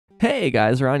Hey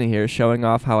guys, Ronnie here, showing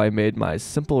off how I made my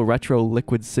simple retro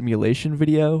liquid simulation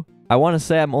video. I want to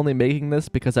say I'm only making this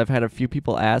because I've had a few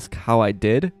people ask how I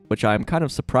did, which I'm kind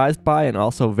of surprised by and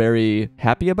also very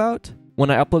happy about. When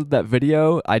I uploaded that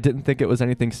video, I didn't think it was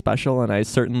anything special, and I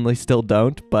certainly still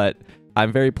don't, but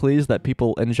I'm very pleased that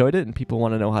people enjoyed it and people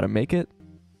want to know how to make it.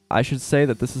 I should say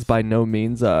that this is by no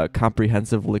means a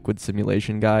comprehensive liquid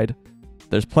simulation guide.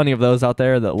 There's plenty of those out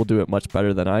there that will do it much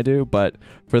better than I do, but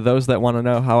for those that want to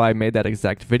know how I made that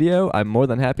exact video, I'm more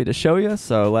than happy to show you.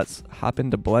 So let's hop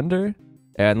into Blender,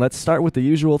 and let's start with the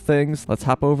usual things. Let's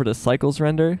hop over to Cycles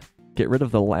Render, get rid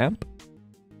of the lamp,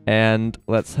 and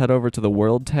let's head over to the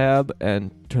World tab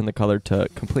and turn the color to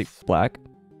complete black.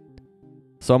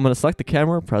 So I'm going to select the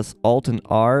camera, press Alt and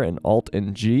R and Alt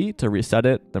and G to reset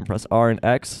it, then press R and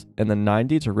X, and then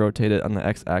 90 to rotate it on the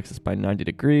X-axis by 90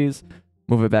 degrees.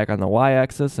 Move it back on the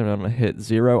Y-axis, and I'm going to hit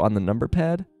 0 on the number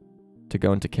pad to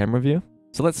go into camera view.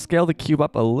 So let's scale the cube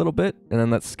up a little bit, and then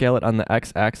let's scale it on the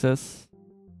X-axis,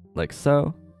 like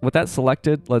so. With that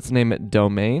selected, let's name it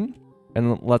Domain,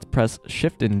 and let's press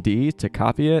Shift and D to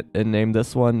copy it, and name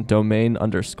this one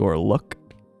Domain_look.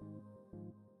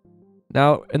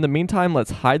 Now, in the meantime,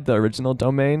 let's hide the original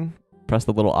domain. Press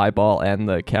the little eyeball and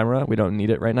the camera. We don't need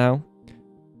it right now.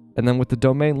 And then with the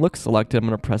domain look selected, I'm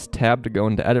going to press Tab to go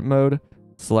into edit mode.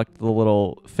 Select the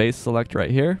little face select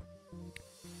right here,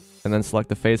 and then select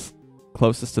the face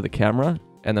closest to the camera,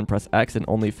 and then press X and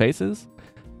only faces.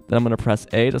 Then I'm going to press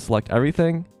A to select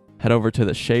everything, head over to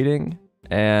the shading,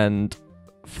 and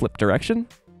flip direction.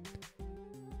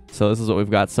 So this is what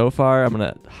we've got so far. I'm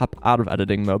going to hop out of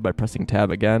editing mode by pressing Tab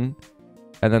again,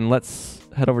 and then let's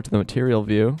head over to the material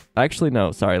view. Actually,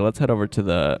 no, sorry, let's head over to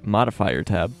the modifier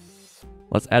tab.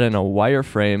 Let's add in a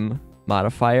wireframe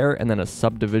modifier and then a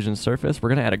subdivision surface. We're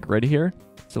going to add a grid here.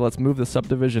 So let's move the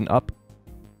subdivision up,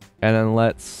 and then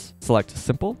let's select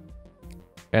simple,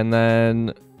 and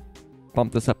then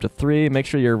bump this up to 3. Make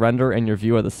sure your render and your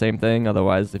view are the same thing.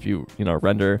 Otherwise, if you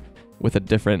render with a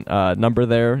different number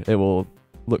there, it will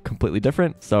look completely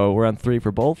different. So we're on 3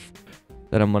 for both.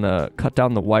 Then I'm going to cut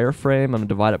down the wireframe. I'm going to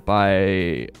divide it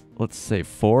by, let's say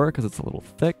 4, because it's a little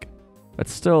thick.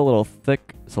 It's still a little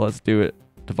thick, so let's do it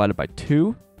divided by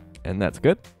 2, and that's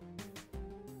good.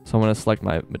 So I'm going to select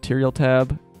my material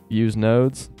tab, use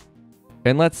nodes,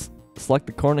 and let's select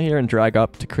the corner here and drag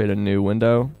up to create a new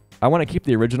window. I want to keep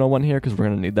the original one here because we're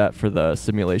going to need that for the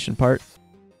simulation part.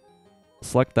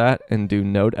 Select that and do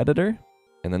node editor,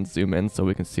 and then zoom in so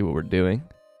we can see what we're doing.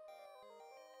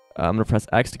 I'm going to press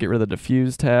X to get rid of the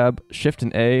diffuse tab, Shift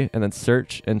and A, and then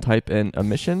search and type in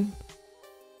emission.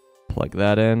 Plug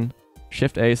that in.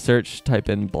 Shift A, search, type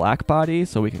in black body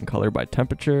so we can color by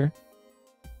temperature,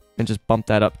 and just bump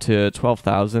that up to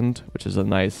 12,000, which is a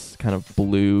nice kind of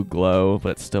blue glow, but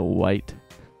it's still white.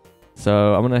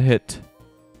 So I'm going to hit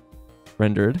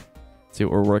rendered, see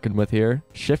what we're working with here.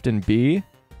 Shift and B,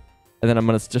 and then I'm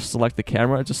going to just select the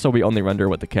camera just so we only render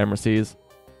what the camera sees.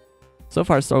 So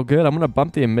far so good. I'm going to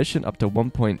bump the emission up to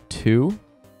 1.2,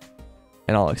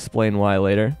 and I'll explain why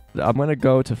later. I'm going to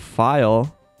go to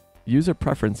File, User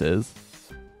Preferences,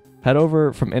 head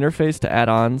over from Interface to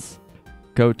Add-ons,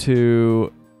 go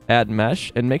to Add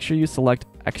Mesh, and make sure you select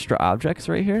Extra Objects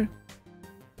right here.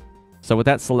 So with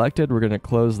that selected, we're going to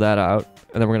close that out,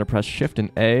 and then we're going to press Shift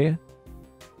and A,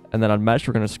 and then on Mesh,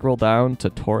 we're going to scroll down to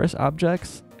Torus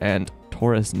Objects and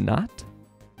Torus Knot.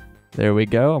 There we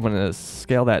go. I'm going to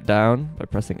scale that down by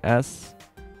pressing S,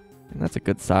 and that's a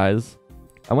good size.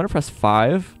 I want to press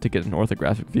 5 to get an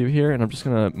orthographic view here, and I'm just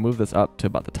going to move this up to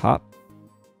about the top.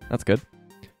 That's good.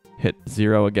 Hit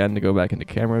 0 again to go back into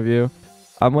camera view.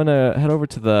 I'm going to head over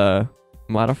to the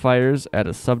modifiers, add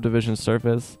a subdivision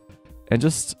surface, and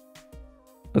just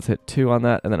let's hit 2 on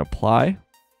that and then apply.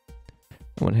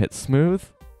 I'm going to hit smooth,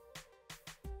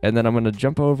 and then I'm going to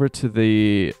jump over to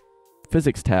the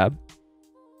physics tab,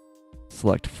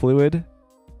 select fluid,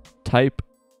 type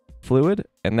fluid,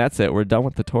 and that's it. We're done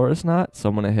with the torus knot. So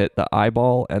I'm going to hit the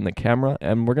eyeball and the camera,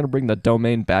 and we're going to bring the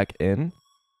domain back in.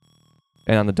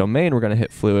 And on the domain, we're going to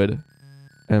hit fluid,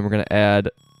 and we're going to add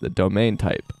the domain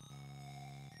type.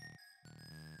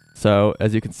 So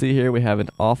as you can see here, we have an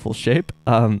awful shape.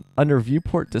 Under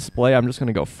viewport display, I'm just going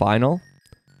to go final.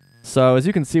 So as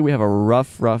you can see, we have a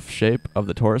rough shape of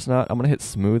the torus knot. I'm going to hit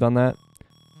smooth on that.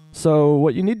 So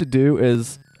what you need to do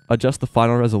is adjust the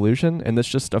final resolution, and this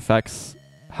just affects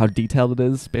how detailed it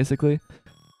is, basically.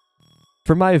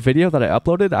 For my video that I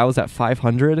uploaded, I was at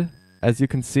 500. As you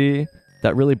can see,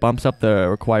 that really bumps up the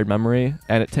required memory,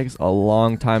 and it takes a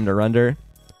long time to render.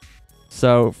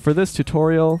 So for this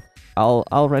tutorial,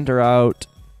 I'll render out,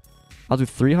 I'll do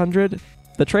 300.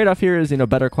 The trade-off here is,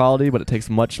 better quality, but it takes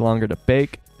much longer to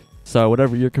bake. So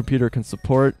whatever your computer can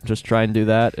support, just try and do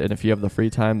that. And if you have the free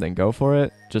time, then go for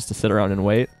it, just to sit around and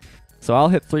wait. So I'll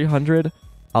hit 300,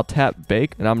 I'll tap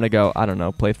bake, and I'm gonna go, I don't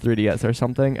know, play 3DS or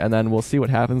something, and then we'll see what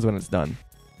happens when it's done.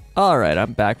 Alright,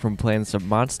 I'm back from playing some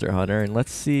Monster Hunter, and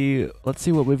let's see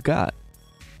what we've got.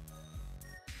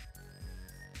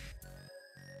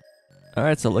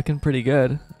 Alright, so looking pretty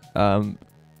good.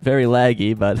 Very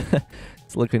laggy, but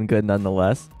it's looking good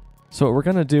nonetheless. So what we're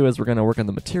gonna do is we're gonna work on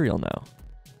the material now.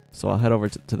 So I'll head over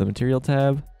to the material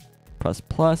tab, press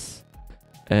plus,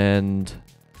 and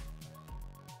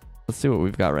let's see what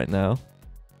we've got right now.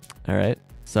 Alright,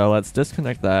 so let's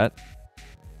disconnect that.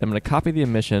 I'm going to copy the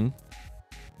emission,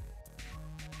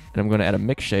 and I'm going to add a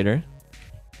mix shader.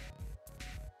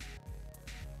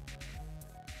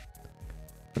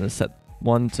 I'm going to set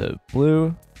one to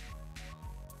blue,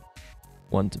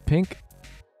 one to pink.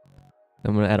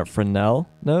 I'm going to add a Fresnel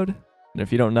node. And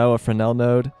if you don't know a Fresnel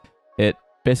node, it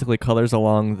basically colors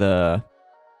along the,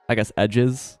 I guess,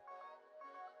 edges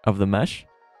of the mesh.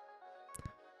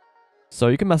 So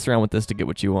you can mess around with this to get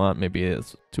what you want. Maybe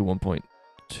it's to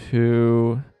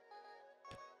 1.2. And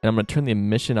I'm going to turn the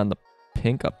emission on the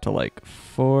pink up to like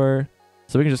 4.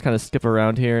 So we can just kind of skip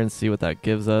around here and see what that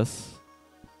gives us.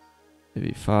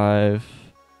 Maybe 5.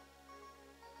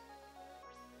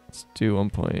 Let's do let's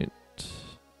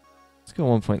go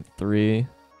 1.3.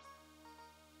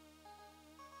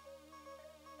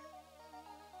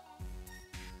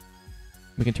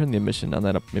 We can turn the emission on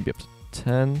that up, maybe up to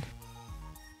 10.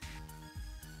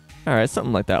 Alright,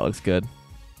 something like that looks good.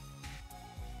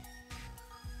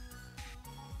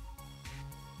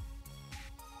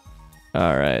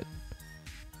 Alright.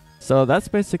 So that's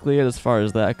basically it as far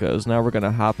as that goes. Now we're going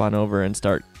to hop on over and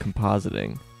start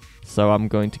compositing. So I'm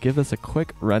going to give this a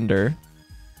quick render.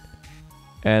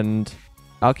 And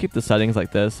I'll keep the settings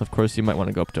like this. Of course, you might want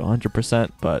to go up to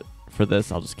 100%, but for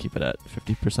this, I'll just keep it at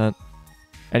 50%.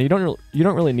 And you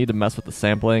don't really need to mess with the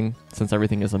sampling since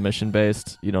everything is emission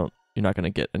based. You're not going to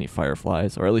get any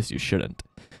fireflies, or at least you shouldn't.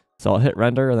 So I'll hit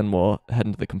render and then we'll head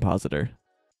into the compositor.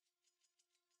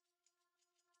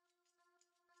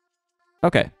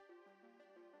 Okay.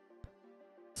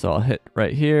 So I'll hit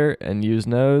right here and use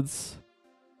nodes.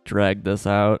 Drag this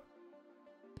out.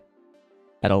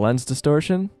 Add a lens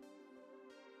distortion.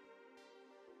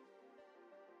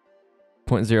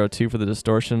 0.02 for the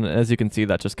distortion. As you can see,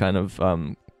 that just kind of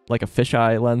like a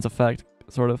fisheye lens effect,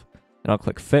 sort of. And I'll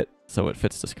click fit, so it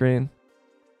fits the screen.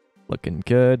 Looking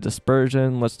good.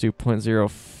 Dispersion, let's do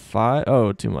 0.05.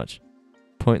 Oh, too much.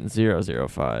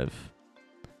 0.005.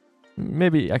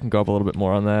 Maybe I can go up a little bit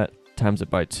more on that. Times it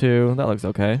by 2. That looks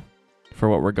okay for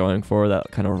what we're going for,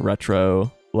 that kind of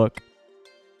retro look.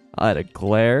 I'll add a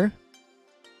glare.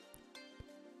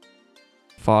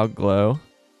 Fog glow.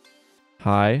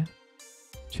 High.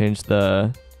 Change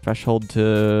the threshold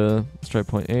to, let's try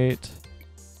 0.8.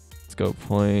 Let's go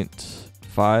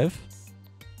 0.5.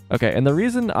 Okay, and the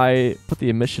reason I put the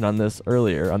emission on this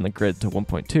earlier on the grid to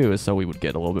 1.2 is so we would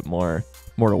get a little bit more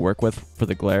to work with for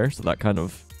the glare, so that kind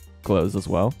of glows as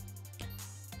well.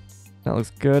 That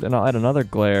looks good, and I'll add another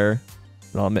glare,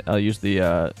 and I'll use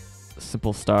the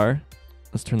simple star.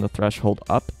 Let's turn the threshold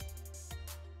up.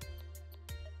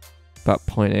 About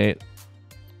 0.8.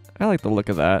 I like the look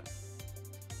of that.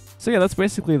 So yeah, that's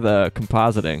basically the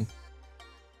compositing.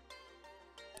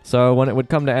 So when it would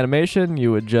come to animation,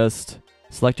 you would just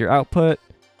select your output,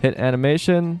 hit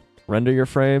animation, render your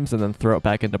frames, and then throw it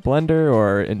back into Blender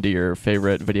or into your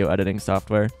favorite video editing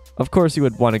software. Of course, you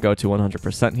would want to go to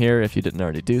 100% here if you didn't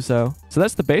already do so. So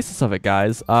that's the basis of it,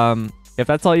 guys. If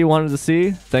that's all you wanted to see,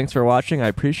 thanks for watching. I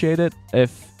appreciate it.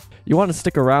 If you want to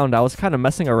stick around, I was kind of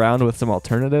messing around with some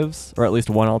alternatives, or at least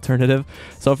one alternative.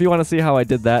 So if you want to see how I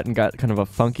did that and got kind of a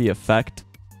funky effect,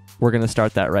 we're going to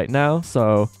start that right now.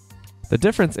 So the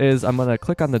difference is I'm going to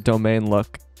click on the domain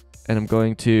look, and I'm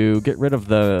going to get rid of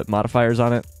the modifiers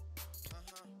on it.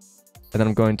 And then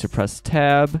I'm going to press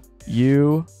Tab,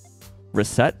 U,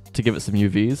 Reset to give it some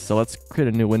UVs. So let's create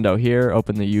a new window here,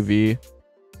 open the UV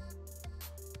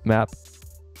map,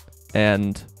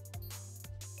 and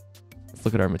let's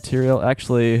look at our material.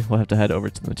 Actually, we'll have to head over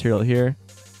to the material here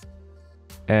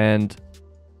and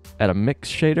add a mix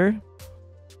shader,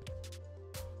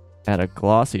 add a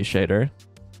glossy shader.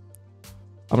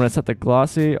 I'm going to set the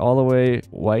glossy all the way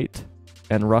white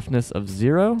and roughness of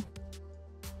 0.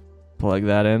 Plug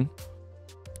that in.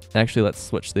 Actually, let's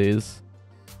switch these.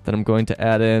 Then I'm going to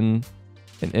add in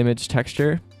an image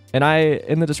texture. And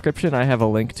in the description, I have a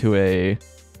link to a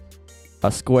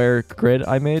square grid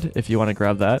I made if you want to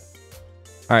grab that.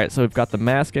 All right, so we've got the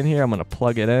mask in here. I'm going to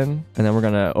plug it in. And then we're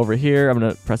going to, over here, I'm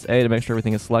going to press A to make sure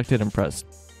everything is selected and press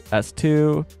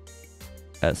S2.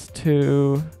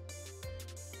 S2,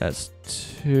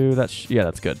 S2, yeah,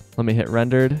 that's good. Let me hit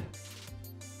rendered.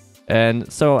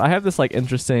 And so I have this like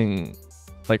interesting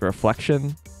like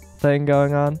reflection thing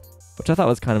going on, which I thought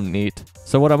was kind of neat.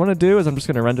 So what I'm gonna do is I'm just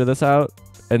gonna render this out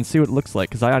and see what it looks like,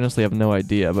 because I honestly have no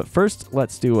idea. But first,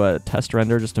 let's do a test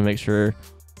render just to make sure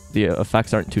the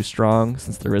effects aren't too strong,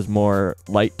 since there is more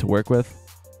light to work with.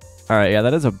 All right, yeah,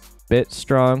 that is a bit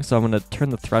strong, so I'm gonna turn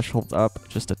the thresholds up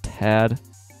just a tad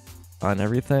on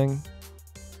everything.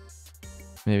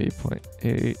 Maybe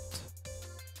 0.8.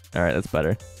 All right, that's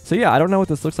better. So yeah, I don't know what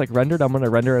this looks like rendered. I'm gonna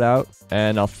render it out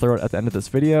and I'll throw it at the end of this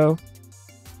video.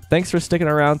 Thanks for sticking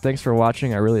around. Thanks for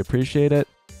watching. I really appreciate it.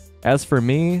 As for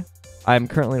me, I'm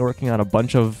currently working on a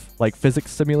bunch of like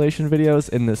physics simulation videos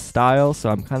in this style, so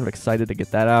I'm kind of excited to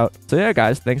get that out. So yeah,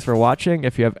 guys, thanks for watching.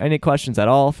 If you have any questions at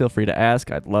all, feel free to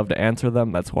ask. I'd love to answer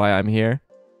them. That's why I'm here.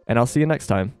 And I'll see you next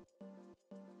time.